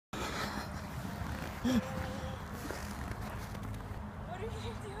What are you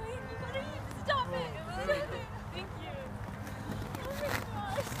doing? You gotta stop it. Thank you. Oh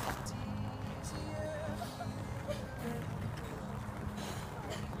my gosh.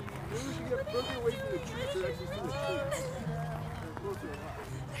 Maybe we should get further away from the tree so actually see the tree.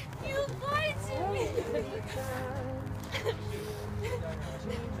 You lied to me.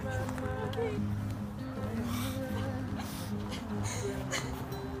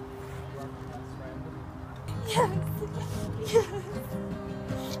 Yes. Yes.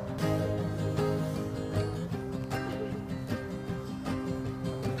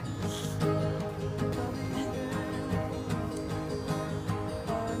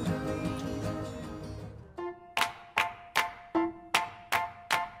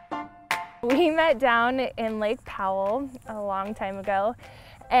 We met down in Lake Powell a long time ago,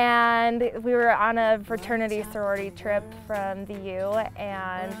 and we were on a fraternity sorority trip from the U,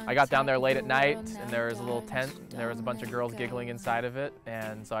 and I got down there late at night, and there was a little tent, and there was a bunch of girls giggling inside of it,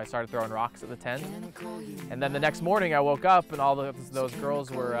 and so I started throwing rocks at the tent. And then the next morning I woke up and all those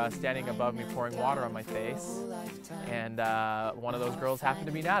girls were standing above me pouring water on my face, and one of those girls happened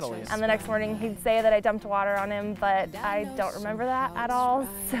to be Natalie. And the next morning he'd say that I dumped water on him, but I don't remember that at all.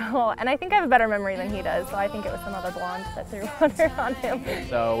 So, and I think I have a better memory than he does, so I think it was some other blonde that threw water on him.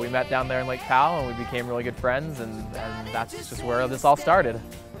 So we met down there in Lake Powell, and we became really good friends, and that's just where this all started.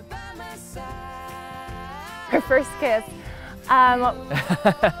 Our first kiss. Well,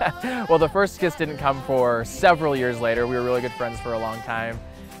 the first kiss didn't come for several years later. We were really good friends for a long time,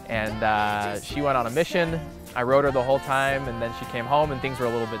 and she went on a mission. I rode her the whole time, and then she came home, and things were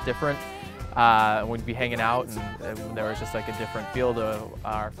a little bit different. We'd be hanging out, and there was just like a different feel to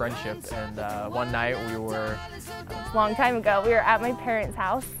our friendship. And one night we were... A long time ago, we were at my parents'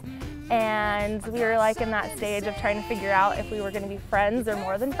 house, and we were like in that stage of trying to figure out if we were going to be friends or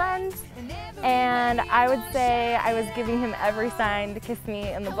more than friends. And I would say I was giving him every sign to kiss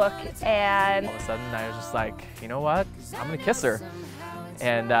me in the book, and all of a sudden I was just like, you know what, I'm gonna kiss her.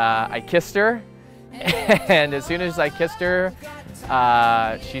 And I kissed her, and as soon as I kissed her,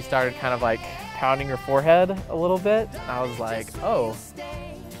 she started kind of like pounding her forehead a little bit. And I was like, oh,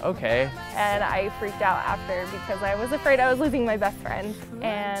 okay. And I freaked out after because I was afraid I was losing my best friend.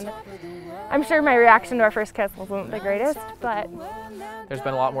 And I'm sure my reaction to our first kiss wasn't the greatest, but... There's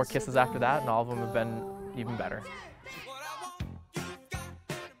been a lot more kisses after that, and all of them have been even better.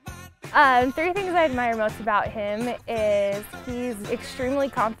 Three things I admire most about him is he's extremely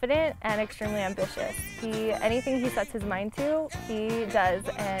confident and extremely ambitious. Anything he sets his mind to, he does,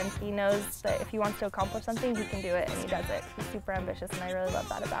 and he knows that if he wants to accomplish something, he can do it, and he does it. He's super ambitious, and I really love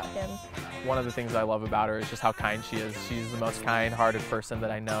that about him. One of the things I love about her is just how kind she is. She's the most kind-hearted person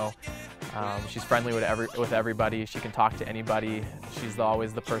that I know. She's friendly with everybody. She can talk to anybody. She's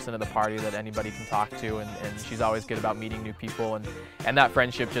always the person at the party that anybody can talk to, and she's always good about meeting new people. And that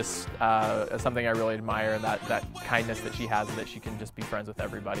friendship just is something I really admire, and that kindness that she has, that she can just be friends with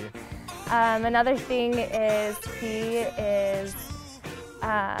everybody. Another thing is he is,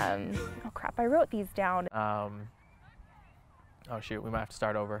 oh crap, I wrote these down. Oh shoot, we might have to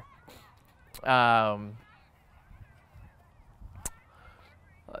start over.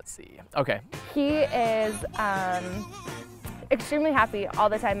 Let's see. Okay. He is extremely happy all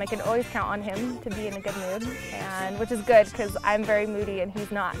the time. I can always count on him to be in a good mood, and which is good because I'm very moody and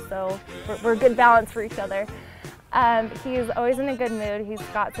he's not, so we're a good balance for each other. He's always in a good mood. He's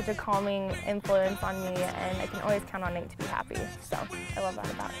got such a calming influence on me, and I can always count on Nate to be happy. So I love that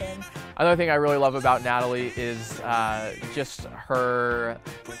about him. Another thing I really love about Natalie is just her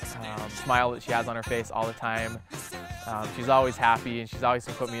smile that she has on her face all the time. She's always happy, and she's always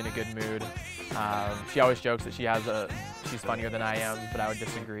put me in a good mood. She always jokes that she's funnier than I am, but I would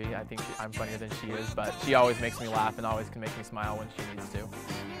disagree. I think I'm funnier than she is, but she always makes me laugh and always can make me smile when she needs to.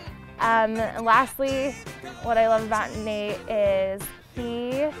 And lastly, what I love about Nate is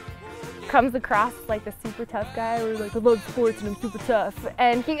he comes across like the super tough guy where he's like, I love sports and I'm super tough.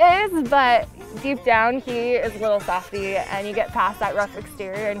 And he is, but deep down he is a little softy, and you get past that rough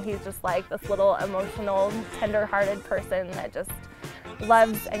exterior and he's just like this little emotional, tender-hearted person that just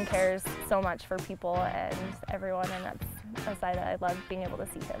loves and cares so much for people and everyone, and that's a side that I love being able to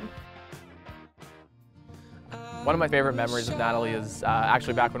see him. One of my favorite memories of Natalie is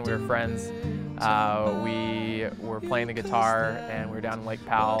actually back when we were friends. We were playing the guitar and we were down in Lake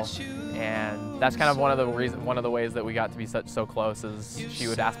Powell, and that's kind of one of the ways that we got to be so close. Is she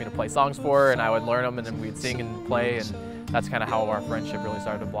would ask me to play songs for her, and I would learn them, and then we'd sing and play, and that's kind of how our friendship really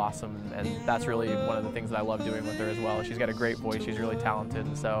started to blossom. And that's really one of the things that I love doing with her as well. She's got a great voice. She's really talented,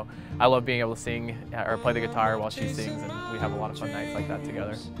 and so I love being able to sing or play the guitar while she sings, and we have a lot of fun nights like that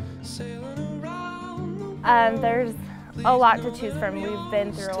together. There's a lot to choose from. We've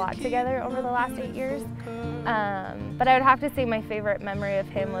been through a lot together over the last 8 years. But I would have to say my favorite memory of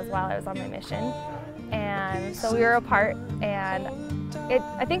him was while I was on my mission. And so we were apart, and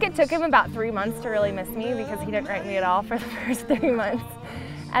I think it took him about 3 months to really miss me because he didn't write me at all for the first 3 months.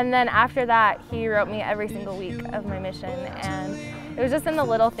 And then after that, he wrote me every single week of my mission. And it was just in the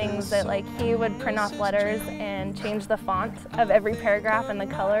little things that, like, he would print off letters and change the font of every paragraph and the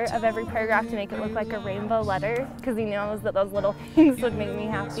color of every paragraph to make it look like a rainbow letter, because he knows that those little things would make me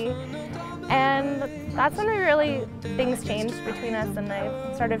happy. And that's when things changed between us, and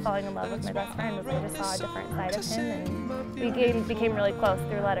I started falling in love with my best friend, because I just saw a different side of him, and we became really close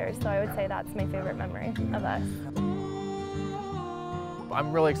through letters. So I would say that's my favorite memory of us.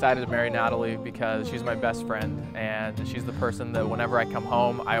 I'm really excited to marry Natalie because she's my best friend, and she's the person that whenever I come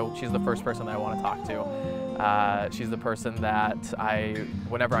home, she's the first person that I want to talk to. She's the person that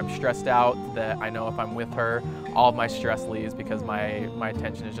whenever I'm stressed out, that I know if I'm with her, all of my stress leaves because my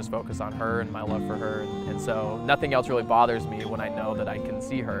attention is just focused on her and my love for her. And so nothing else really bothers me when I know that I can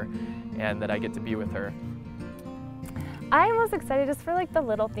see her and that I get to be with her. I'm most excited just for, like, the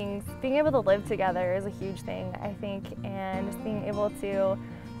little things. Being able to live together is a huge thing, I think, and just being able to,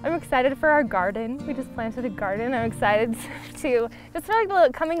 I'm excited for our garden. We just planted a garden. I'm excited to just for,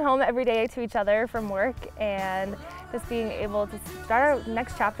 like, coming home every day to each other from work and just being able to start our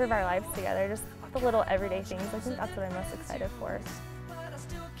next chapter of our lives together. Just the little everyday things. I think that's what I'm most excited for.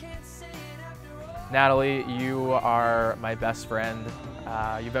 Natalie, you are my best friend.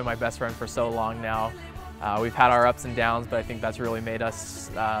 You've been my best friend for so long now. We've had our ups and downs, but I think that's really made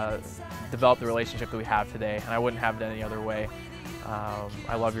us develop the relationship that we have today, and I wouldn't have it any other way.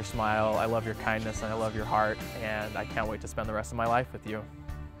 I love your smile, I love your kindness, and I love your heart, and I can't wait to spend the rest of my life with you.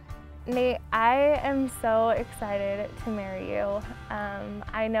 Nate, I am so excited to marry you.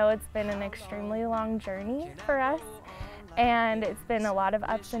 I know it's been an extremely long journey for us, and it's been a lot of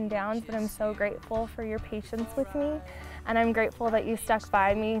ups and downs, but I'm so grateful for your patience with me. And I'm grateful that you stuck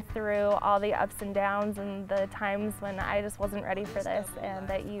by me through all the ups and downs and the times when I just wasn't ready for this, and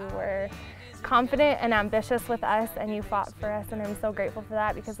that you were confident and ambitious with us and you fought for us, and I'm so grateful for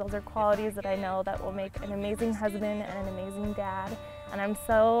that, because those are qualities that I know that will make an amazing husband and an amazing dad. And I'm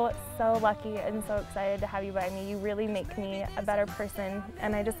so, so lucky and so excited to have you by me. You really make me a better person,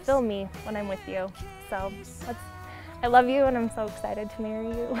 and I just feel me when I'm with you. So I love you, and I'm so excited to marry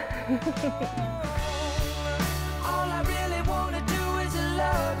you.